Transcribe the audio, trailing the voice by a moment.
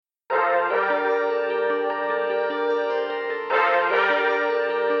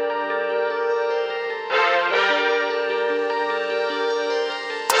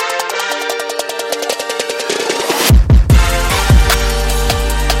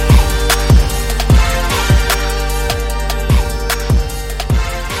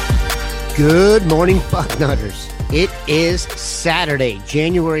Good morning, Bucknutters. It is Saturday,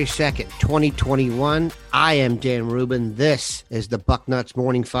 January 2nd, 2021. I am Dan Rubin. This is the Bucknuts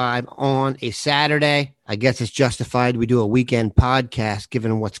Morning Five on a Saturday. I guess it's justified we do a weekend podcast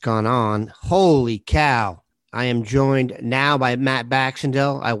given what's gone on. Holy cow. I am joined now by Matt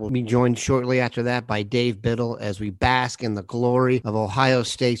Baxendell. I will be joined shortly after that by Dave Biddle as we bask in the glory of Ohio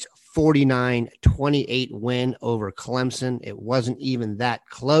State's 49-28 win over Clemson. It wasn't even that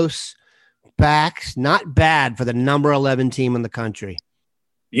close. Backs, not bad for the number 11 team in the country.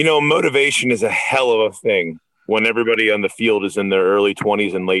 You know, motivation is a hell of a thing when everybody on the field is in their early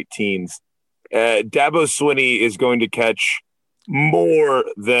 20s and late teens. Dabo Swinney is going to catch more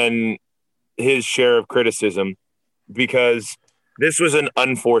than his share of criticism because this was an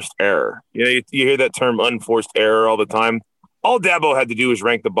unforced error. You know, you hear that term unforced error all the time. All Dabo had to do was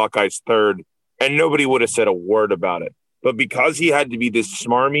rank the Buckeyes third, and nobody would have said a word about it. But because he had to be this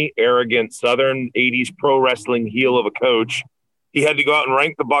smarmy, arrogant, Southern 80s pro wrestling heel of a coach, he had to go out and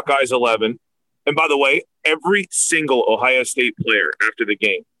rank the Buckeyes 11. And by the way, every single Ohio State player after the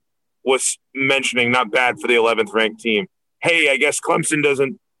game was mentioning not bad for the 11th ranked team. Hey, I guess Clemson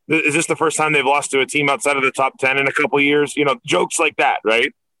doesn't – is this the first time they've lost to a team outside of the top 10 in a couple of years? You know, jokes like that,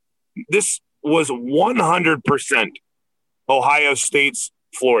 right? This was 100% Ohio State's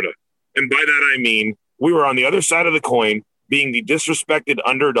Florida. And by that I mean – we were on the other side of the coin, being the disrespected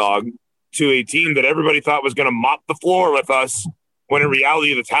underdog to a team that everybody thought was going to mop the floor with us, when in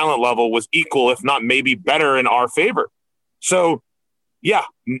reality the talent level was equal, if not maybe better, in our favor. So, yeah,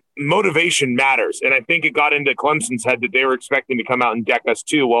 motivation matters. And I think it got into Clemson's head that they were expecting to come out and deck us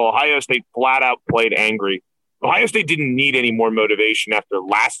too. Well, Ohio State flat out played angry. Ohio State didn't need any more motivation after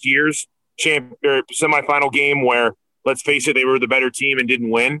last year's semifinal game where, let's face it, they were the better team and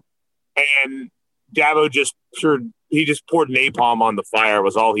didn't win. And Dabo just poured napalm on the fire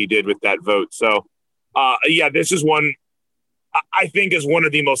was all he did with that vote. So, this is one I think is one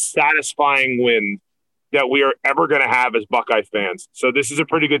of the most satisfying wins that we are ever going to have as Buckeye fans. So this is a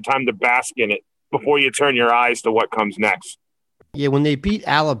pretty good time to bask in it before you turn your eyes to what comes next. Yeah, when they beat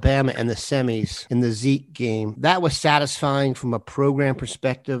Alabama in the semis in the Zeke game, that was satisfying from a program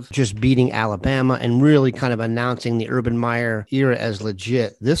perspective, just beating Alabama and really kind of announcing the Urban Meyer era as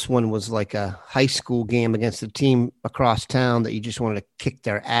legit. This one was like a high school game against a team across town that you just wanted to kick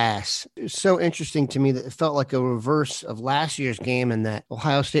their ass. It was so interesting to me that it felt like a reverse of last year's game and that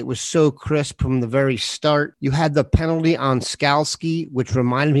Ohio State was so crisp from the very start. You had the penalty on Skalski, which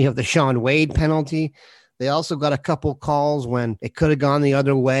reminded me of the Shaun Wade penalty. They also got a couple calls when it could have gone the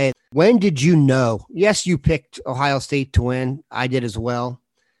other way. When did you know? Yes, you picked Ohio State to win. I did as well.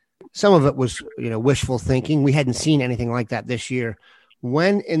 Some of it was, wishful thinking. We hadn't seen anything like that this year.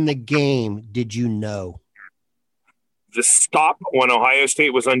 When in the game did you know? The stop when Ohio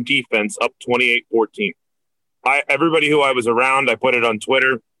State was on defense up 28-14. Everybody who I was around, I put it on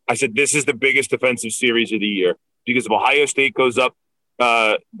Twitter. I said, this is the biggest defensive series of the year because if Ohio State goes up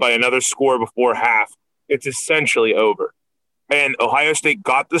by another score before half, it's essentially over. And Ohio State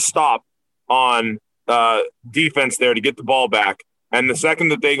got the stop on defense there to get the ball back. And the second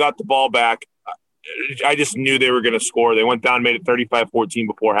that they got the ball back, I just knew they were going to score. They went down, made it 35-14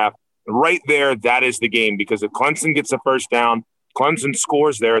 before half. Right there, that is the game. Because if Clemson gets a first down, Clemson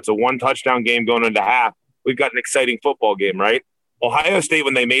scores there. It's a one-touchdown game going into half. We've got an exciting football game, right? Ohio State,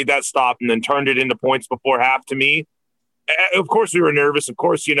 when they made that stop and then turned it into points before half, to me, of course we were nervous. Of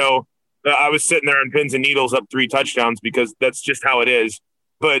course, I was sitting there on pins and needles up 3 touchdowns because that's just how it is.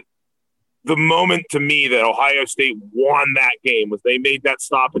 But the moment to me that Ohio State won that game was they made that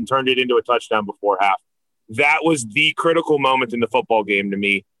stop and turned it into a touchdown before half. That was the critical moment in the football game to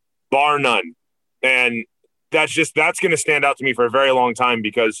me, bar none. And that's going to stand out to me for a very long time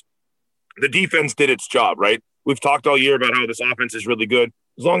because the defense did its job, right? We've talked all year about how this offense is really good.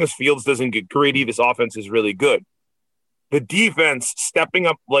 As long as Fields doesn't get greedy, this offense is really good. The defense stepping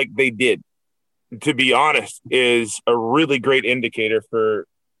up like they did, to be honest, is a really great indicator for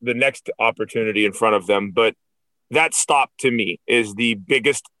the next opportunity in front of them. But that stop, to me, is the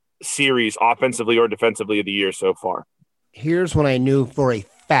biggest series offensively or defensively of the year so far. Here's when I knew for a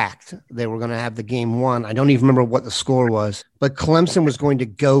fact they were going to have the game won. I don't even remember what the score was, but Clemson was going to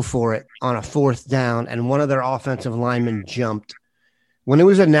go for it on a 4th down, and one of their offensive linemen jumped. When it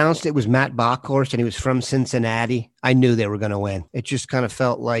was announced it was Matt Bockhorst and he was from Cincinnati, I knew they were going to win. It just kind of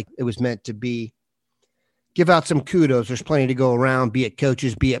felt like it was meant to be. Give out some kudos. There's plenty to go around, be it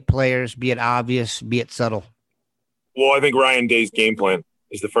coaches, be it players, be it obvious, be it subtle. Well, I think Ryan Day's game plan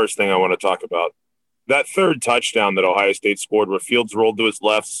is the first thing I want to talk about. That third touchdown that Ohio State scored where Fields rolled to his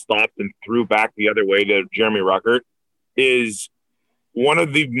left, stopped, and threw back the other way to Jeremy Ruckert is one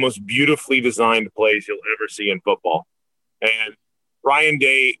of the most beautifully designed plays you'll ever see in football. And Ryan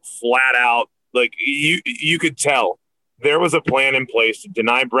Day flat out, like you could tell there was a plan in place to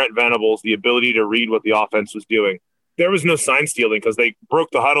deny Brent Venables the ability to read what the offense was doing. There was no sign stealing because they broke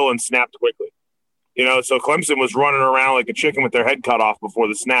the huddle and snapped quickly. So Clemson was running around like a chicken with their head cut off before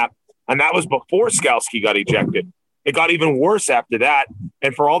the snap. And that was before Skalski got ejected. It got even worse after that.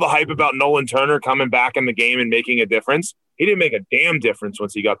 And for all the hype about Nolan Turner coming back in the game and making a difference, he didn't make a damn difference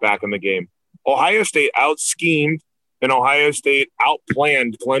once he got back in the game. Ohio State out-schemed and Ohio State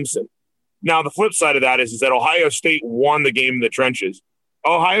outplanned Clemson. Now, the flip side of that is that Ohio State won the game in the trenches.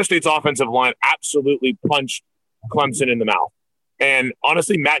 Ohio State's offensive line absolutely punched Clemson in the mouth. And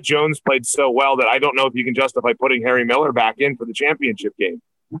honestly, Matt Jones played so well that I don't know if you can justify putting Harry Miller back in for the championship game.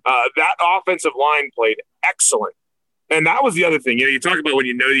 That offensive line played excellent. And that was the other thing. You talk about when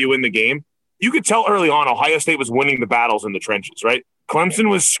you win the game. You could tell early on Ohio State was winning the battles in the trenches, right? Clemson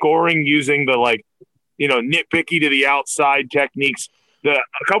was scoring using the, nitpicky to the outside techniques.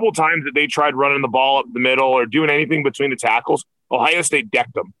 A couple of times that they tried running the ball up the middle or doing anything between the tackles, Ohio State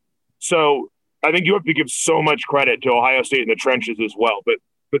decked them. So I think you have to give so much credit to Ohio State in the trenches as well. But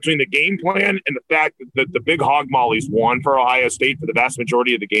between the game plan and the fact that the big hog mollies won for Ohio State for the vast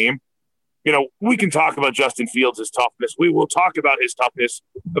majority of the game, we can talk about Justin Fields' toughness. We will talk about his toughness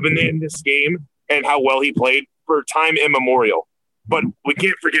in this game and how well he played for time immemorial. But we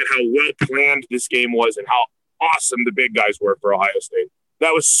can't forget how well planned this game was and how awesome the big guys were for Ohio State.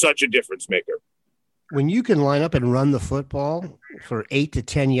 That was such a difference maker. When you can line up and run the football for 8 to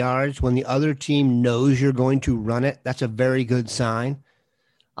 10 yards, when the other team knows you're going to run it, that's a very good sign.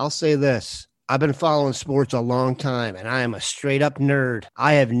 I'll say this. I've been following sports a long time, and I am a straight-up nerd.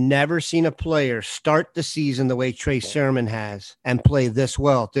 I have never seen a player start the season the way Trey Sermon has and play this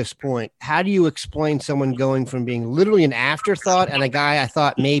well at this point. How do you explain someone going from being literally an afterthought and a guy I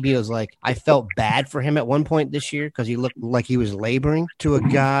thought maybe it was like I felt bad for him at one point this year because he looked like he was laboring to a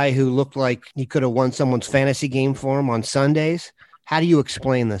guy who looked like he could have won someone's fantasy game for him on Sundays? How do you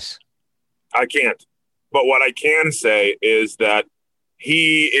explain this? I can't. But what I can say is that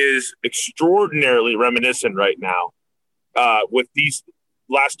he is extraordinarily reminiscent right now with these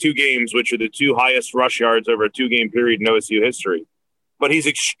last two games, which are the two highest rush yards over a two-game period in OSU history. But he's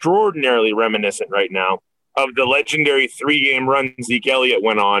extraordinarily reminiscent right now of the legendary three-game run Zeke Elliott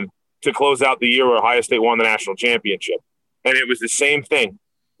went on to close out the year where Ohio State won the national championship. And it was the same thing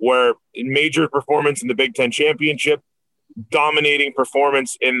where major performance in the Big Ten championship, dominating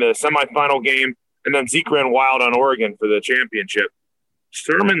performance in the semifinal game, and then Zeke ran wild on Oregon for the championship.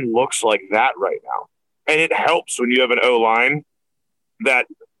 Sermon looks like that right now. And it helps when you have an O-line that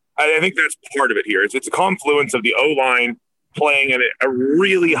I think that's part of it here. It's a confluence of the O-line playing at a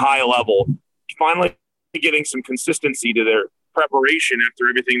really high level, finally getting some consistency to their preparation after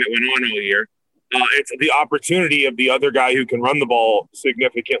everything that went on all year. It's the opportunity of the other guy who can run the ball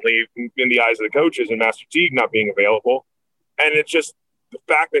significantly in the eyes of the coaches and Master Teague not being available. And it's just the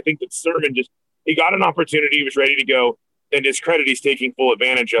fact, I think, that Sermon he got an opportunity, he was ready to go. And his credit, he's taking full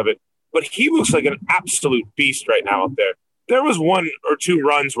advantage of it. But he looks like an absolute beast right now out there. There was one or two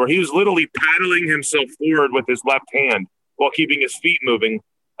runs where he was literally paddling himself forward with his left hand while keeping his feet moving.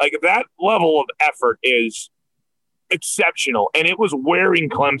 Like, that level of effort is exceptional. And it was wearing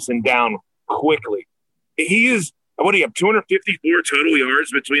Clemson down quickly. He is, what do you have, 254 total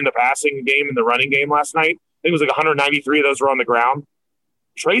yards between the passing game and the running game last night? I think it was like 193 of those were on the ground.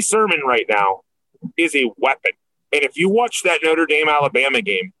 Trey Sermon right now is a weapon. And if you watch that Notre Dame-Alabama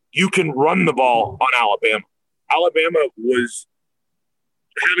game, you can run the ball on Alabama. Alabama was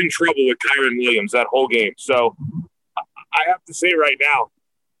having trouble with Kyron Williams that whole game. So I have to say right now,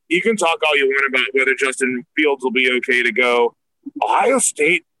 you can talk all you want about whether Justin Fields will be okay to go. Ohio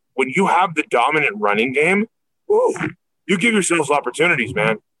State, when you have the dominant running game, you give yourselves opportunities,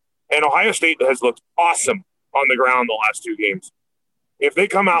 man. And Ohio State has looked awesome on the ground the last two games. If they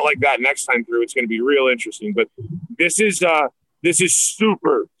come out like that next time through, it's going to be real interesting. But this is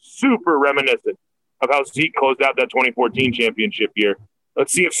super, super reminiscent of how Zeke closed out that 2014 championship year.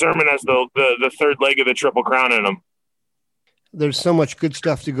 Let's see if Sermon has the third leg of the Triple Crown in him. There's so much good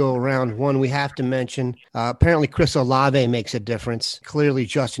stuff to go around. One, we have to mention, apparently Chris Olave makes a difference. Clearly,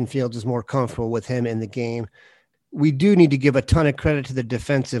 Justin Fields is more comfortable with him in the game. We do need to give a ton of credit to the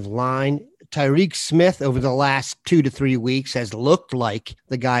defensive line. Tyreek Smith over the last 2 to 3 weeks has looked like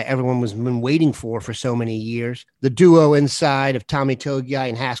the guy everyone was been waiting for so many years. The duo inside of Tommy Togiai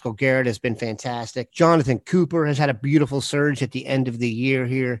and Haskell Garrett has been fantastic. Jonathan Cooper has had a beautiful surge at the end of the year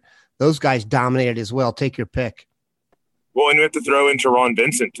here. Those guys dominated as well. Take your pick. Well, and we have to throw in Teron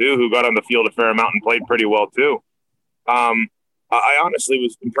Vincent, too, who got on the field a fair amount and played pretty well, too. I honestly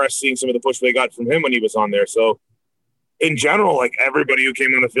was impressed seeing some of the push they got from him when he was on there. So in general, like everybody who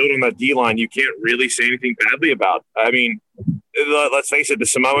came on the field on that D-line, you can't really say anything badly about. I mean, let's face it, the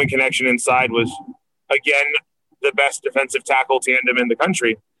Samoan connection inside was, again, the best defensive tackle tandem in the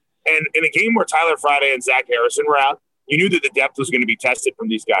country. And in a game where Tyler Friday and Zach Harrison were out, you knew that the depth was going to be tested from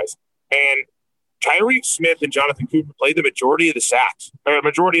these guys. And Tyreek Smith and Jonathan Cooper played the majority of the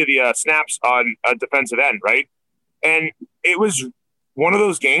snaps on a defensive end, right? And it was one of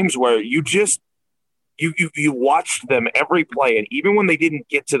those games where you watched them every play, and even when they didn't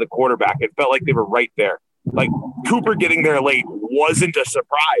get to the quarterback, it felt like they were right there. Like Cooper getting there late wasn't a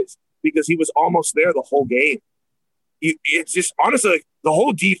surprise because he was almost there the whole game. It's just honestly like the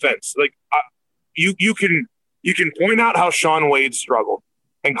whole defense. Like you can point out how Shaun Wade struggled,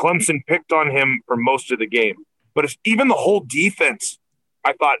 and Clemson picked on him for most of the game. But it's even the whole defense.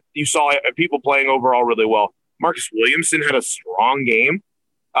 I thought you saw people playing overall really well. Marcus Williamson had a strong game.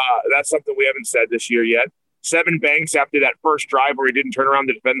 That's something we haven't said this year yet. Sevyn Banks, after that first drive where he didn't turn around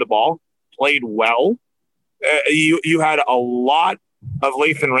to defend the ball, played well. You had a lot of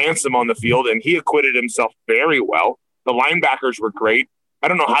Lathan Ransom on the field, and he acquitted himself very well. The linebackers were great. I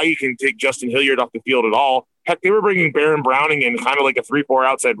don't know how you can take Justin Hilliard off the field at all. Heck, they were bringing Baron Browning in kind of like a 3-4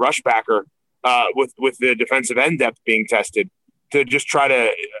 outside rush backer with the defensive end depth being tested to just try to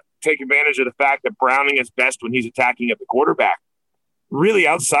take advantage of the fact that Browning is best when he's attacking at the quarterback. Really,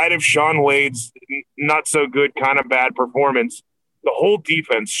 outside of Shaun Wade's not so good, kind of bad performance, the whole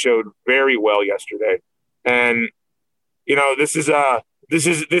defense showed very well yesterday. And this is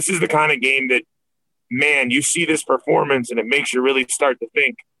the kind of game that, man, you see this performance and it makes you really start to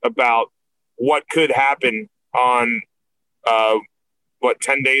think about what could happen on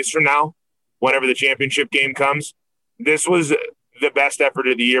 10 days from now, whenever the championship game comes. This was the best effort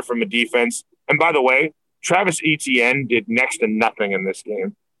of the year from a defense. And by the way, Travis Etienne did next to nothing in this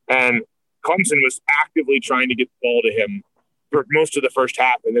game. And Clemson was actively trying to get the ball to him for most of the first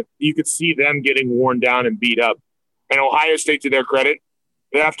half. And you could see them getting worn down and beat up. And Ohio State, to their credit,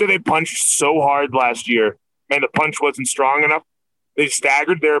 after they punched so hard last year and the punch wasn't strong enough, they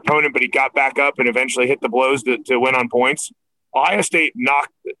staggered their opponent, but he got back up and eventually hit the blows to win on points. Ohio State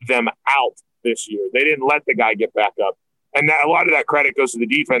knocked them out this year. They didn't let the guy get back up. And a lot of that credit goes to the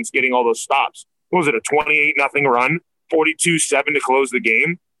defense getting all those stops. What was it, a 28-0 run, 42-7 to close the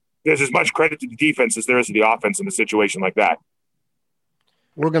game? There's as much credit to the defense as there is to the offense in a situation like that.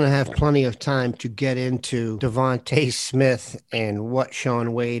 We're going to have plenty of time to get into Devontae Smith and what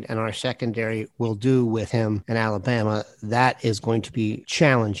Shaun Wade and our secondary will do with him in Alabama. That is going to be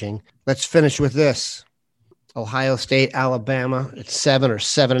challenging. Let's finish with this. Ohio State, Alabama, it's 7 or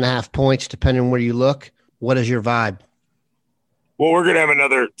 7.5 points, depending on where you look. What is your vibe? Well, we're going to have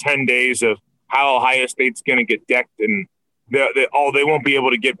another 10 days of how Ohio State's going to get decked, and they won't be able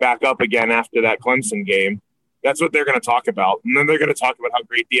to get back up again after that Clemson game. That's what they're going to talk about. And then they're going to talk about how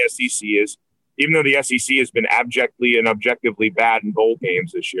great the SEC is, even though the SEC has been abjectly and objectively bad in bowl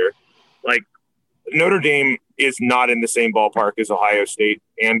games this year. Like, Notre Dame is not in the same ballpark as Ohio State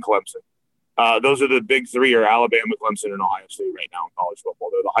and Clemson. Those are the big three, are Alabama, Clemson, and Ohio State right now in college football.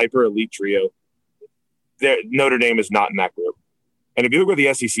 They're the hyper-elite trio. Notre Dame is not in that group. And if you look what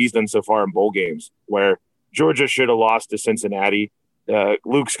the SEC's done so far in bowl games, where Georgia should have lost to Cincinnati,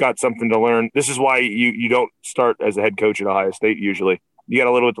 Luke's got something to learn. This is why you don't start as a head coach at Ohio State usually. You got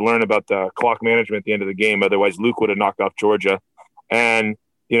a little bit to learn about the clock management at the end of the game. Otherwise, Luke would have knocked off Georgia. And,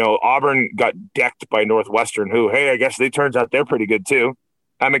 Auburn got decked by Northwestern, who, hey, I guess turns out they're pretty good too.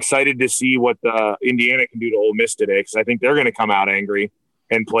 I'm excited to see what Indiana can do to Ole Miss today, because I think they're going to come out angry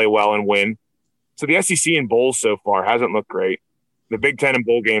and play well and win. So the SEC in bowls so far hasn't looked great. The Big Ten in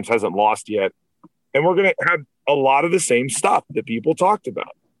bowl games hasn't lost yet. And we're going to have a lot of the same stuff that people talked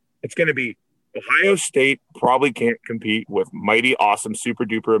about. It's going to be Ohio State probably can't compete with mighty, awesome, super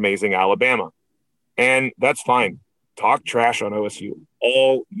duper amazing Alabama. And that's fine. Talk trash on OSU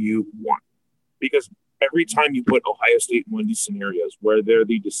all you want. Because every time you put Ohio State in one of these scenarios where they're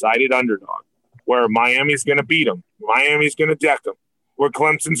the decided underdog, where Miami's going to beat them, Miami's going to deck them, where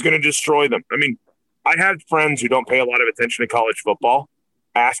Clemson's going to destroy them. I mean, I had friends who don't pay a lot of attention to college football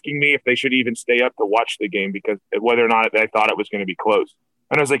asking me if they should even stay up to watch the game because whether or not they thought it was going to be close.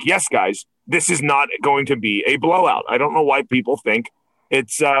 And I was like, yes, guys, this is not going to be a blowout. I don't know why people think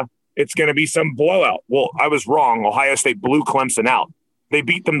it's going to be some blowout. Well, I was wrong. Ohio State blew Clemson out. They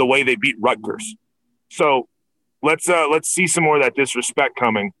beat them the way they beat Rutgers. So let's see some more of that disrespect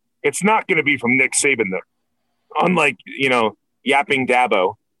coming. It's not going to be from Nick Saban, though. Unlike, yapping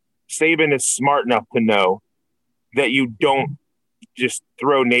Dabo, Saban is smart enough to know that you don't just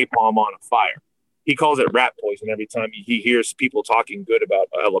throw napalm on a fire. he calls it rat poison every time he hears people talking good about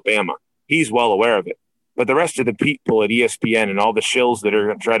Alabama. He's well aware of it. But the rest of the people at ESPN and all the shills that are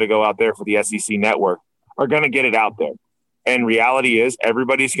going to try to go out there for the SEC network are going to get it out there. And reality is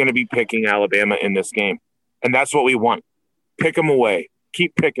everybody's going to be picking Alabama in this game. And that's what we want. Pick them away.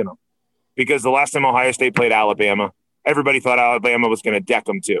 Keep picking them. Because the last time Ohio State played Alabama, everybody thought Alabama was going to deck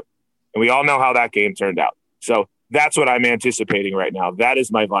them too. And we all know how that game turned out. So that's what I'm anticipating right now. That is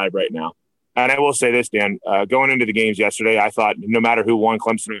my vibe right now. And I will say this, Dan, going into the games yesterday, I thought no matter who won,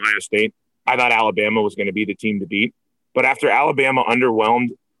 Clemson, Ohio State, I thought Alabama was going to be the team to beat. But after Alabama underwhelmed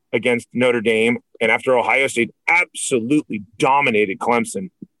against Notre Dame and after Ohio State absolutely dominated Clemson,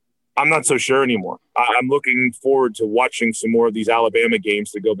 I'm not so sure anymore. I'm looking forward to watching some more of these Alabama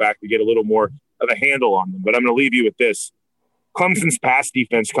games to go back to get a little more of a handle on them. But I'm going to leave you with this. Clemson's pass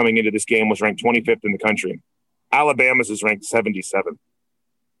defense coming into this game was ranked 25th in the country. Alabama's is ranked 77th.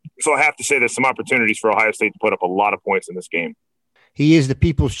 So I have to say there's some opportunities for Ohio State to put up a lot of points in this game. He is the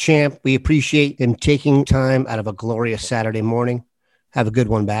people's champ. We appreciate him taking time out of a glorious Saturday morning. Have a good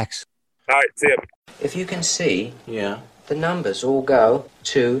one, Bax. All right, see ya. If you can see, the numbers all go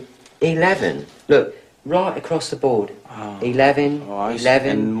to 11. Look, right across the board. 11, 11,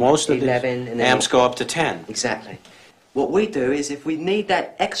 and most of 11. The amps go up to 10. Exactly. What we do is if we need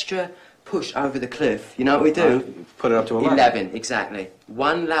that extra push over the cliff, you know what we do? Put it up to 11. 11, exactly.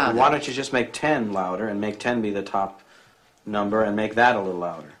 One louder. Why don't you just make 10 louder and make 10 be the top number and make that a little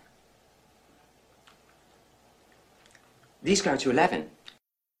louder? These go to 11.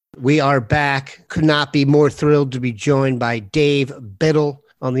 We are back. Could not be more thrilled to be joined by Dave Biddle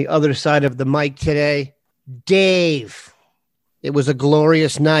on the other side of the mic today. Dave, it was a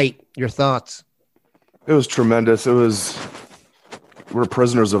glorious night. Your thoughts? It was tremendous. We're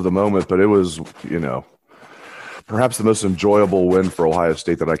prisoners of the moment, but it was, perhaps the most enjoyable win for Ohio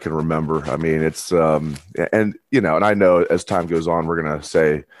State that I can remember. I mean, it's, and I know as time goes on, we're going to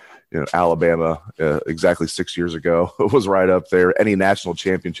say, Alabama exactly 6 years ago was right up there. Any national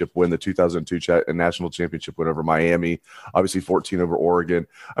championship win, the 2002 national championship win over Miami, obviously 14 over Oregon.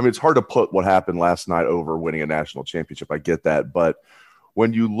 I mean, it's hard to put what happened last night over winning a national championship. I get that. But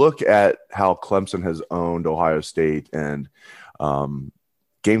when you look at how Clemson has owned Ohio State and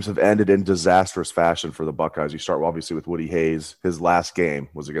games have ended in disastrous fashion for the Buckeyes. You start obviously with Woody Hayes. His last game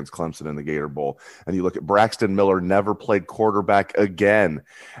was against Clemson in the Gator Bowl. And you look at Braxton Miller, never played quarterback again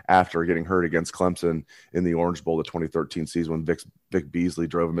after getting hurt against Clemson in the Orange Bowl, the 2013 season when Vic Beasley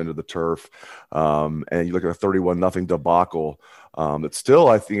drove him into the turf. And you look at a 31-0 debacle. It's still,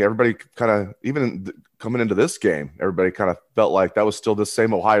 I think everybody kind of, even coming into this game, everybody kind of felt like that was still the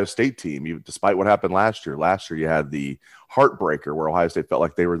same Ohio State team, despite what happened last year. Last year, you had the heartbreaker where Ohio State felt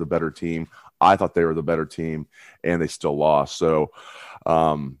like they were the better team. I thought they were the better team, and they still lost. So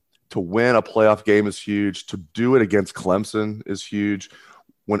to win a playoff game is huge. To do it against Clemson is huge.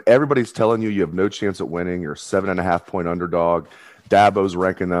 When everybody's telling you have no chance at winning, you're a 7.5-point underdog. Dabo's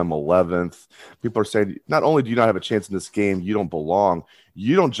ranking them 11th. People are saying, not only do you not have a chance in this game, you don't belong.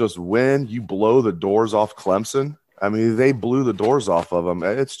 You don't just win, you blow the doors off Clemson. I mean, they blew the doors off of them.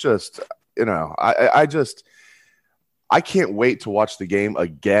 It's just, I can't wait to watch the game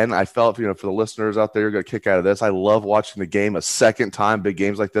again. I felt, for the listeners out there, you're going to kick out of this. I love watching the game a second time, big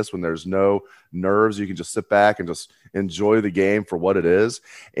games like this, when there's no nerves. You can just sit back and just enjoy the game for what it is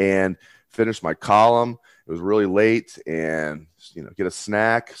and finish my column. It was really late and, get a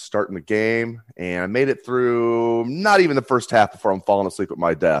snack, starting the game. And I made it through not even the first half before I'm falling asleep at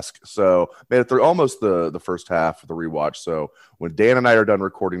my desk. So made it through almost the first half of the rewatch. So when Dan and I are done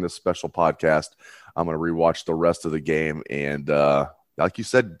recording this special podcast, I'm going to rewatch the rest of the game. And like you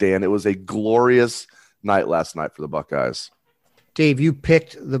said, Dan, it was a glorious night last night for the Buckeyes. Dave, you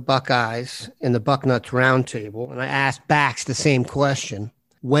picked the Buckeyes in the Bucknuts Roundtable, and I asked Bax the same question.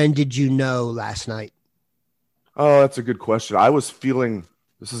 When did you know last night? Oh, that's a good question. I was feeling,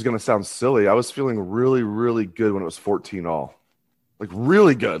 this is going to sound silly, I was feeling really, really good when it was 14-all. Like,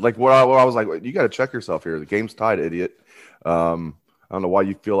 really good. Like, where I was like, you got to check yourself here. The game's tied, idiot. I don't know why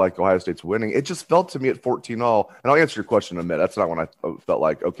you feel like Ohio State's winning. It just felt to me at 14-all, and I'll answer your question in a minute. That's not when I felt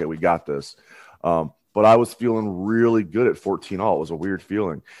like, okay, we got this. But I was feeling really good at 14-all. It was a weird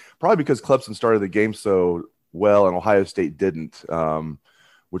feeling. Probably because Clemson started the game so well and Ohio State didn't,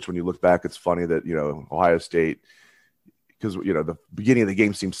 which when you look back, it's funny that, Ohio State, because, the beginning of the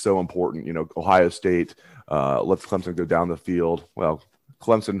game seems so important. Ohio State lets Clemson go down the field. Well,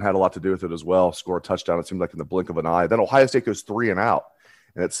 Clemson had a lot to do with it as well. Score a touchdown, it seemed like in the blink of an eye. Then Ohio State goes 3 and out,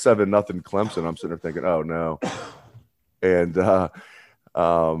 and it's 7-0 Clemson. I'm sitting there thinking, oh, no. And so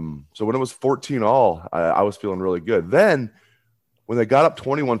when it was 14-all, I was feeling really good. Then when they got up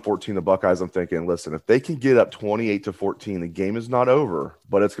 21-14, the Buckeyes, I'm thinking, listen, if they can get up 28-14, the game is not over,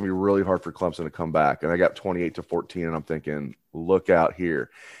 but it's going to be really hard for Clemson to come back. And I got 28-14, and I'm thinking, look out here.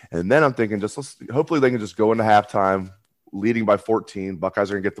 And then I'm thinking, hopefully they can just go into halftime leading by 14.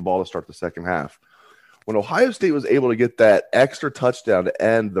 Buckeyes are going to get the ball to start the second half. When Ohio State was able to get that extra touchdown to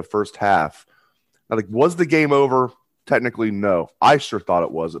end the first half, was the game over? Technically, no. I sure thought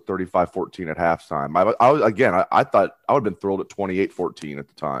it was at 35-14 at halftime. I thought I would have been thrilled at 28-14 at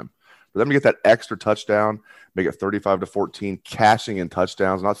the time. For them to get that extra touchdown, make it 35-14, cashing in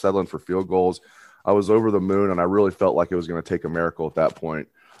touchdowns, not settling for field goals, I was over the moon, and I really felt like it was going to take a miracle at that point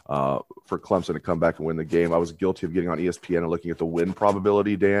for Clemson to come back and win the game. I was guilty of getting on ESPN and looking at the win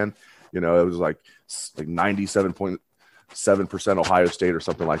probability, Dan. It was like 97.7% Ohio State or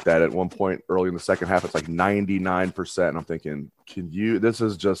something like that. At one point early in the second half, it's like 99%. And I'm thinking, this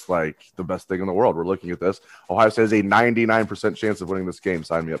is just like the best thing in the world. We're looking at this. Ohio State has a 99% chance of winning this game.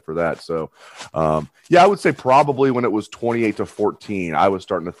 Sign me up for that. So, I would say probably when it was 28-14, I was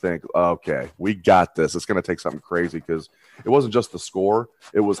starting to think, okay, we got this. It's going to take something crazy because it wasn't just the score.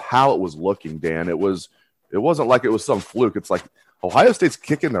 It was how it was looking, Dan. It wasn't like it was some fluke. It's like Ohio State's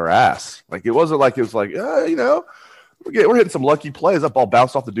kicking their ass. It wasn't like it was like, we're hitting some lucky plays. That ball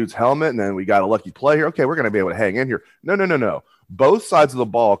bounced off the dude's helmet, and then we got a lucky play here. Okay, we're going to be able to hang in here. No. Both sides of the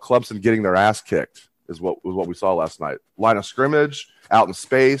ball, Clemson getting their ass kicked is what we saw last night. Line of scrimmage, out in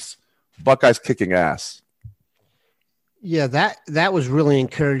space, Buckeyes kicking ass. Yeah, that was really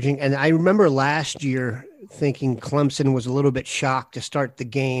encouraging. And I remember last year thinking Clemson was a little bit shocked to start the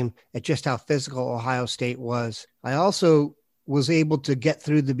game at just how physical Ohio State was. I also was able to get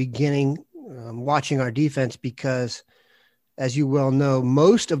through the beginning watching our defense because, as you well know,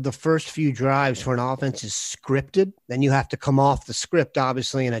 most of the first few drives for an offense is scripted. Then you have to come off the script,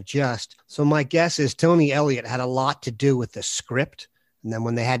 obviously, and adjust. So my guess is Tony Elliott had a lot to do with the script. And then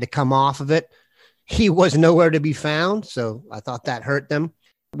when they had to come off of it, he was nowhere to be found. So I thought that hurt them.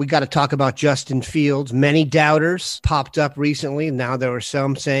 We got to talk about Justin Fields. Many doubters popped up recently. Now there were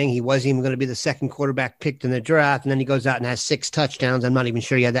some saying he wasn't even going to be the second quarterback picked in the draft, and then he goes out and has 6 touchdowns. I'm not even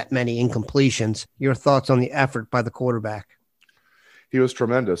sure he had that many incompletions. Your thoughts on the effort by the quarterback? He was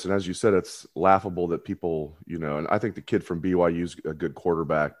tremendous, and as you said, it's laughable that people, and I think the kid from BYU is a good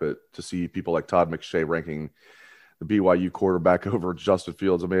quarterback, but to see people like Todd McShay ranking the BYU quarterback over Justin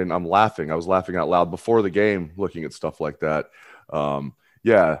Fields, I'm laughing. I was laughing out loud before the game looking at stuff like that.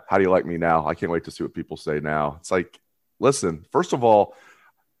 Yeah, how do you like me now? I can't wait to see what people say now. It's like, listen, first of all,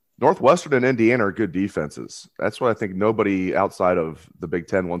 Northwestern and Indiana are good defenses. That's what I think nobody outside of the Big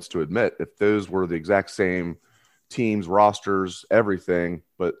Ten wants to admit. If those were the exact same teams, rosters, everything,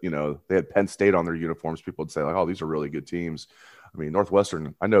 but, they had Penn State on their uniforms, people would say, like, oh, these are really good teams.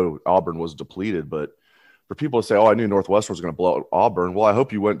 Northwestern, I know Auburn was depleted, but for people to say, oh, I knew Northwestern was going to blow out Auburn, well, I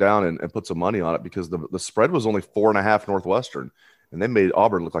hope you went down and put some money on it because the spread was only 4.5 Northwestern. And they made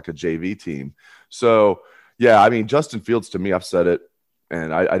Auburn look like a JV team. So, yeah, Justin Fields, to me, I've said it,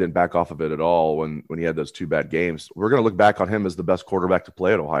 and I didn't back off of it at all when he had those 2 bad games. We're going to look back on him as the best quarterback to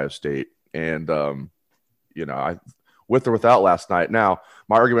play at Ohio State. And, with or without last night. Now,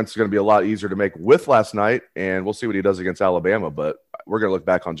 my argument is going to be a lot easier to make with last night, and we'll see what he does against Alabama. But we're going to look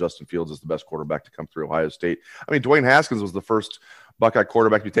back on Justin Fields as the best quarterback to come through Ohio State. Dwayne Haskins was the first Buckeye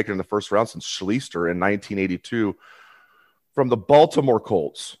quarterback to be taken in the first round since Schleister in 1982. From the Baltimore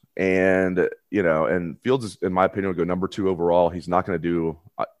Colts. And, and Fields, is, in my opinion, will go number 2 overall. He's not going to do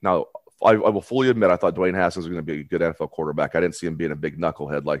 – now, I will fully admit I thought Dwayne Haskins was going to be a good NFL quarterback. I didn't see him being a big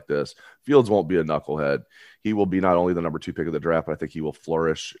knucklehead like this. Fields won't be a knucklehead. He will be not only the number 2 pick of the draft, but I think he will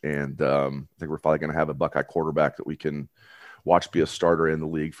flourish. And I think we're probably going to have a Buckeye quarterback that we can watch be a starter in the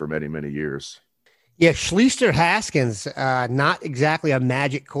league for many, many years. Yeah, Schleister Haskins, not exactly a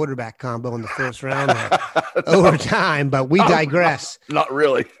magic quarterback combo in the first round over time, but we digress. Not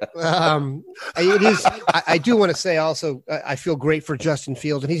really. It is. I do want to say also, I feel great for Justin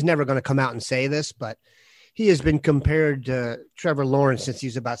Fields, and he's never going to come out and say this, but he has been compared to Trevor Lawrence since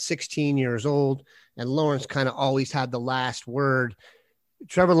he's about 16 years old, and Lawrence kind of always had the last word.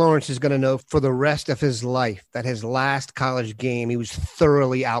 Trevor Lawrence is going to know for the rest of his life that his last college game, he was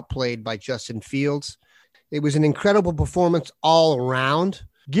thoroughly outplayed by Justin Fields. It was an incredible performance all around.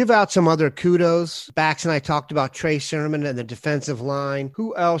 Give out some other kudos. Bax and I talked about Trey Sermon and the defensive line.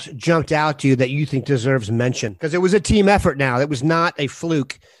 Who else jumped out to you that you think deserves mention? Because it was a team effort now. It was not a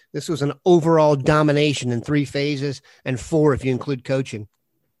fluke. This was an overall domination in 3 phases and 4 if you include coaching.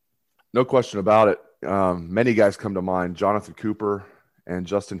 No question about it. Many guys come to mind. Jonathan Cooper and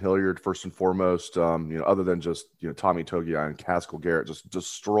Justin Hilliard, first and foremost, other than just, Tommy Togiai and Haskell Garrett just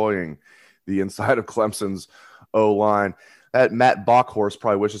destroying the inside of Clemson's O-line. that Matt Bockhorst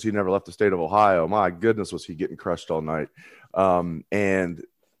probably wishes he never left the state of Ohio. My goodness, was he getting crushed all night. And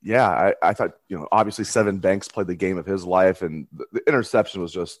yeah, I thought, obviously Sevyn Banks played the game of his life, and the interception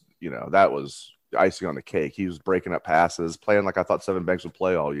was just, that was icing on the cake. He was breaking up passes, playing like I thought Sevyn Banks would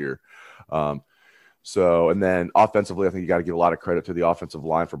play all year. And then offensively, I think you got to give a lot of credit to the offensive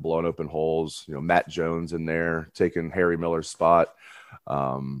line for blowing open holes. Matt Jones in there taking Harry Miller's spot.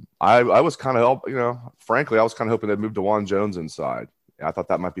 I was kind of, frankly, I was kind of hoping they'd move DeJuan Jones inside. I thought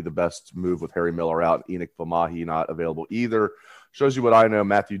that might be the best move with Harry Miller out, Enoch Vamahi not available either. Shows you what I know.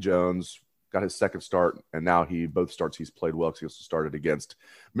 Matthew Jones got his second start, and now both starts he's played well because he also started against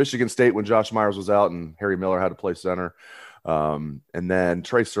Michigan State when Josh Myers was out and Harry Miller had to play center. And then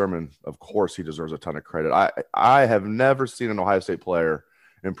Trey Sermon, of course, he deserves a ton of credit. I have never seen an Ohio State player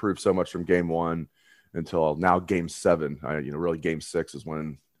improve so much from game 1 until now game 7. Really game 6 is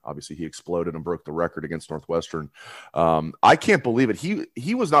when obviously he exploded and broke the record against Northwestern. I can't believe it.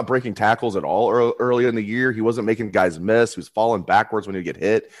 He was not breaking tackles at all early in the year. He wasn't making guys miss. He was falling backwards when he'd get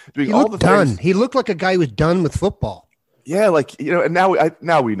hit. He looked done. He looked like a guy who was done with football. Yeah, and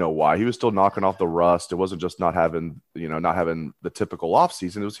now we know why. He was still knocking off the rust. It wasn't just not having the typical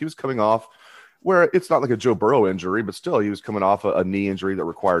offseason. He was coming off where it's not like a Joe Burrow injury, but still he was coming off a knee injury that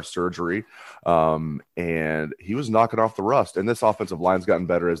required surgery. And he was knocking off the rust. And this offensive line's gotten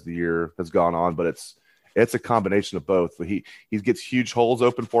better as the year has gone on, but it's a combination of both. He gets huge holes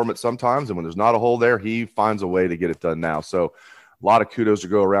open for him at sometimes, and when there's not a hole there, he finds a way to get it done now. So a lot of kudos to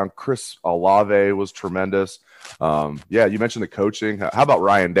go around. Chris Olave was tremendous. Yeah, you mentioned the coaching. How about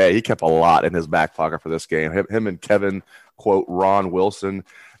Ryan Day? He kept a lot in his back pocket for this game. Him and Kevin, quote, Ron Wilson,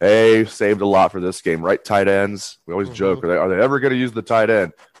 they saved a lot for this game. Right tight ends. We always joke, are they ever going to use the tight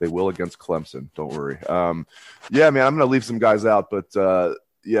end? They will against Clemson. Don't worry. Yeah, man, I'm going to leave some guys out, but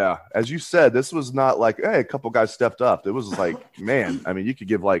yeah, as you said, this was not like, hey, a couple guys stepped up. It was like, man, I mean, you could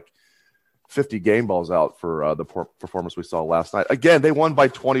give like 50 game balls out for the performance we saw last night. Again, they won by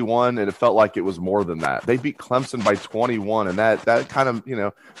 21, and it felt like it was more than that. They beat Clemson by 21, and that kind of,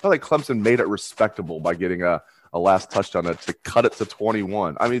 felt like Clemson made it respectable by getting a last touchdown to cut it to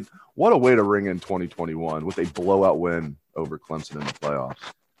 21. I mean, what a way to ring in 2021 with a blowout win over Clemson in the playoffs.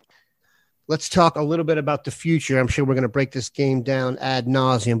 Let's talk a little bit about the future. I'm sure we're going to break this game down ad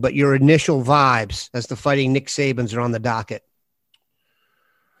nauseum, but your initial vibes as the Fighting Nick Sabans are on the docket.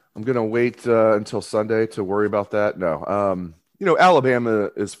 I'm going to wait until Sunday to worry about that. No. Alabama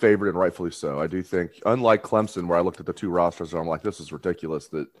is favored, and rightfully so. I do think, unlike Clemson, where I looked at the two rosters and I'm like, this is ridiculous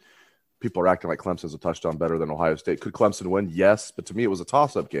that people are acting like Clemson's a touchdown better than Ohio State. Could Clemson win? Yes, but to me, it was a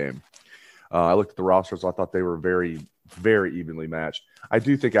toss-up game. I looked at the rosters. I thought they were very, very evenly matched. I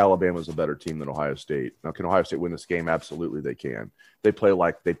do think Alabama is a better team than Ohio State. Now, can Ohio State win this game? Absolutely, they can. They play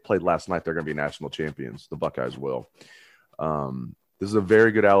like they played last night. They're going to be national champions. The Buckeyes will. This is a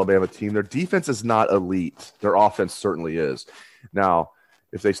very good Alabama team. Their defense is not elite. Their offense certainly is. Now,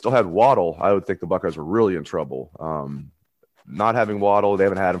 if they still had Waddle, I would think the Buckeyes were really in trouble. Not having Waddle, they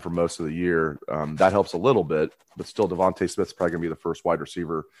haven't had him for most of the year. That helps a little bit, but still Devontae Smith's probably going to be the first wide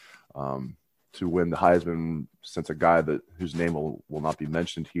receiver to win the Heisman, since a guy whose name will not be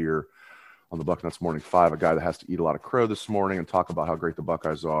mentioned here on the Bucknuts Morning Five, a guy that has to eat a lot of crow this morning and talk about how great the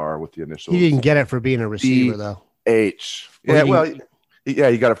Buckeyes are with the initials. He didn't get it for being a receiver, though. H. Yeah, well, yeah,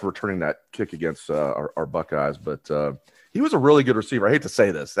 you got it for returning that kick against our Buckeyes, but he was a really good receiver. I hate to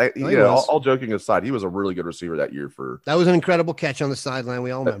say this. All joking aside, he was a really good receiver that year. That was an incredible catch on the sideline.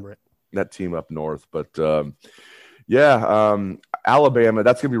 We all remember it. That team up north. But, Alabama,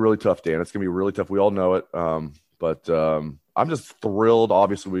 that's going to be really tough, Dan. It's going to be really tough. We all know it. But I'm just thrilled,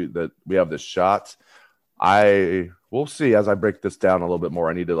 obviously, that we have this shot. We'll see as I break this down a little bit more.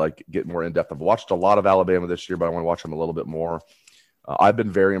 I need to get more in depth. I've watched a lot of Alabama this year, but I want to watch them a little bit more. I've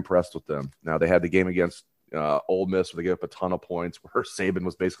been very impressed with them. Now, they had the game against Ole Miss where they gave up a ton of points, where Saban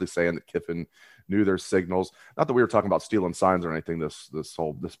was basically saying that Kiffin knew their signals. Not that we were talking about stealing signs or anything this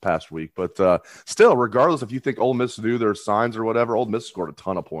past week, but still, regardless if you think Ole Miss knew their signs or whatever, Ole Miss scored a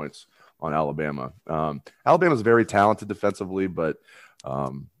ton of points on Alabama. Alabama's very talented defensively, but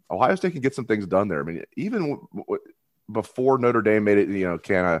Ohio State can get some things done there. I mean, even before Notre Dame made it,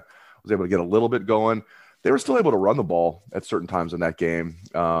 was able to get a little bit going, they were still able to run the ball at certain times in that game.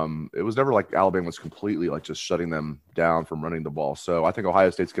 It was never like Alabama was completely just shutting them down from running the ball. So I think Ohio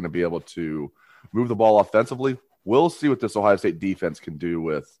State's going to be able to move the ball offensively. We'll see what this Ohio State defense can do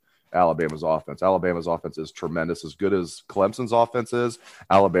with Alabama's offense. Alabama's offense is tremendous. As good as Clemson's offense is,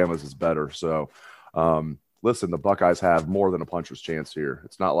 Alabama's is better. So listen, the Buckeyes have more than a puncher's chance here.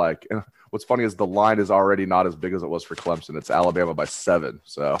 It's not like, and what's funny is the line is already not as big as it was for Clemson. It's Alabama by 7.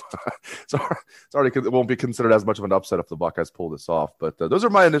 So it's already, it won't be considered as much of an upset if the Buckeyes pull this off. But those are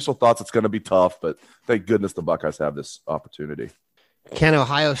my initial thoughts. It's going to be tough, but thank goodness the Buckeyes have this opportunity. Can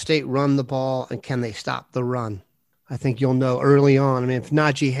Ohio State run the ball, and can they stop the run? I think you'll know early on. I mean, if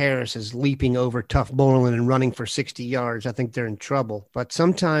Najee Harris is leaping over Tough Moreland and running for 60 yards, I think they're in trouble. But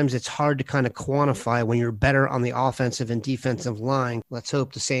sometimes it's hard to kind of quantify when you're better on the offensive and defensive line. Let's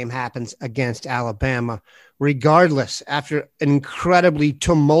hope the same happens against Alabama. Regardless, after an incredibly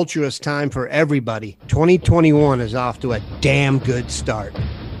tumultuous time for everybody, 2021 is off to a damn good start.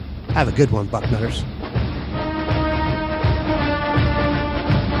 Have a good one, Bucknutters.